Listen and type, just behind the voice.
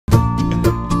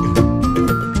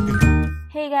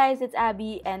guys, it's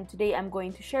Abby, and today I'm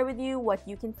going to share with you what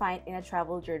you can find in a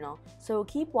travel journal, so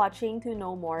keep watching to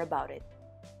know more about it.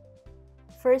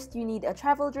 First, you need a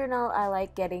travel journal. I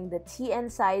like getting the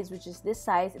TN size, which is this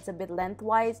size. It's a bit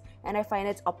lengthwise, and I find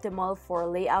it's optimal for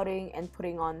layouting and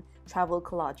putting on travel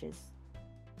collages.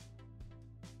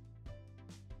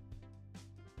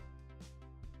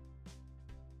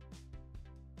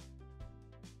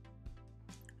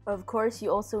 Of course,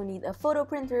 you also need a photo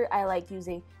printer. I like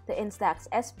using the Instax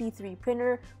SP3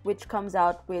 printer, which comes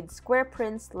out with square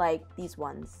prints like these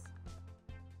ones.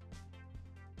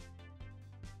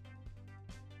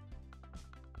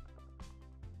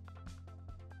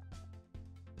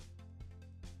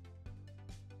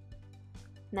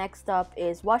 Next up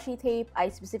is washi tape. I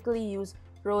specifically use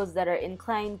rows that are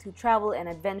inclined to travel and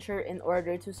adventure in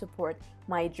order to support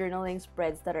my journaling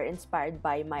spreads that are inspired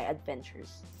by my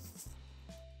adventures.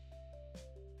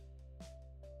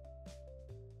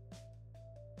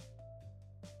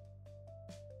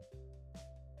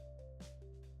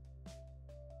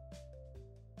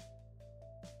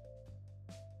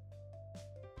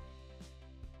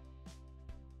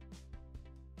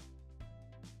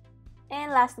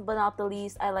 And last but not the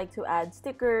least, I like to add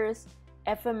stickers,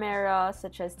 ephemera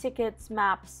such as tickets,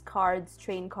 maps, cards,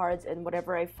 train cards, and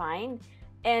whatever I find.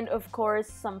 And of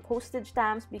course, some postage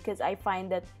stamps because I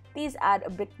find that these add a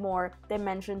bit more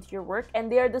dimension to your work, and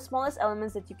they are the smallest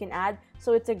elements that you can add.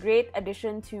 So it's a great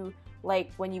addition to,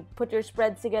 like, when you put your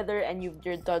spreads together and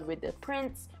you're done with the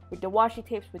prints, with the washi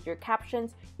tapes, with your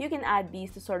captions, you can add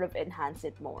these to sort of enhance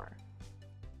it more.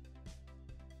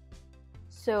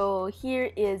 So here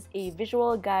is a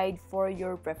visual guide for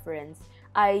your reference.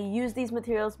 I use these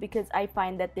materials because I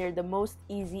find that they're the most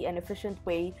easy and efficient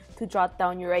way to jot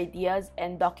down your ideas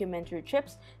and document your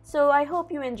trips. So I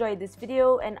hope you enjoyed this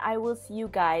video, and I will see you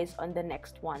guys on the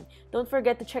next one. Don't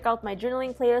forget to check out my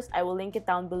journaling playlist. I will link it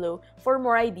down below for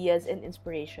more ideas and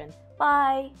inspiration.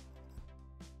 Bye!